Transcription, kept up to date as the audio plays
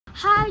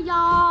Hi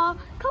y'all,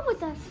 come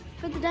with us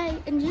for the day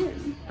in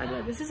June. By the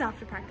way, this is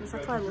after practice,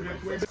 that's why I look like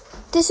this.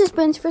 This is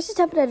Bryn's first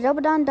attempt at a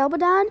double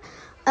down.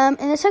 And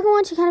the second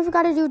one, she kind of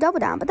forgot to do double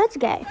down, but that's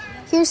okay.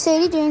 Here's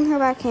Sadie doing her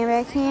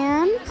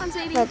backhand. Come,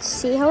 Sadie. Let's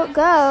see how it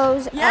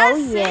goes. Yes,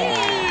 oh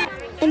yeah.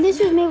 And this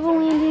is Mabel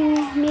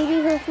landing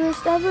maybe her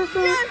first ever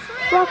for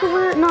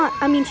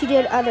Rockover. She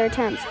did other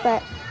attempts,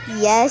 but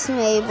yes,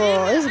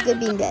 Mabel. It's a good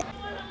being good.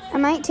 I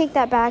might take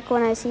that back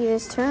when I see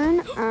this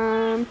turn.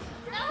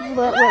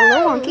 But a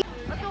little wonky.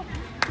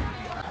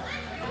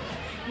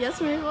 Yes,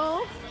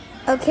 Mabel.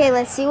 Okay,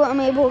 let's see what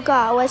Mabel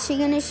got. What's she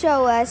gonna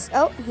show us?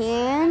 Oh,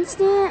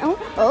 handstand.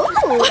 Oh.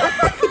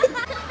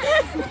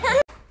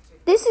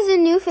 This is a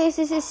new face.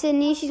 This is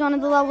Sydney. She's one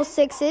of the level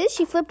 6s.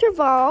 She flipped her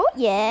vault.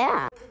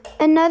 Yeah.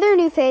 Another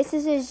new face.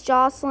 This is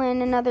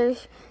Jocelyn, another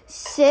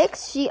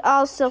 6. She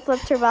also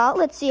flipped her vault.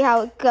 Let's see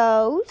how it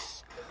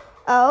goes.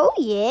 Oh,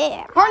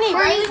 yeah. Courtney,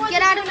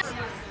 Get out of the...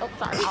 Oh,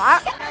 sorry. Come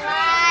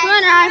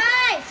on, Ryan.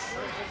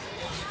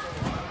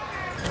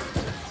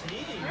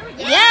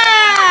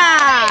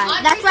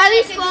 Yeah! That's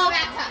Riley's fault.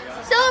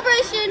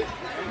 Celebration.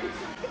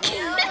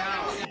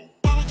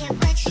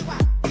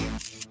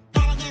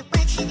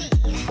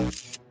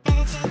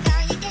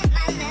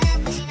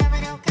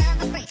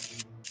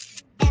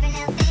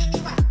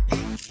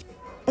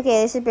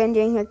 Okay, this is Bryn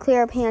doing her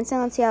clear up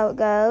handstand. Let's see how it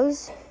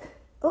goes.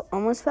 Oh,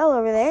 almost fell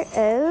over there.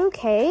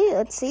 Okay,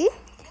 let's see.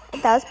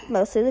 That was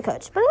mostly the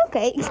coach, but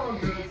okay.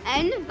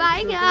 And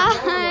bye,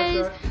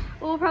 guys.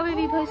 We'll probably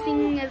be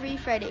posting every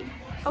Friday.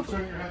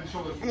 Okay.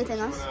 Anything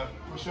else?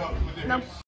 No.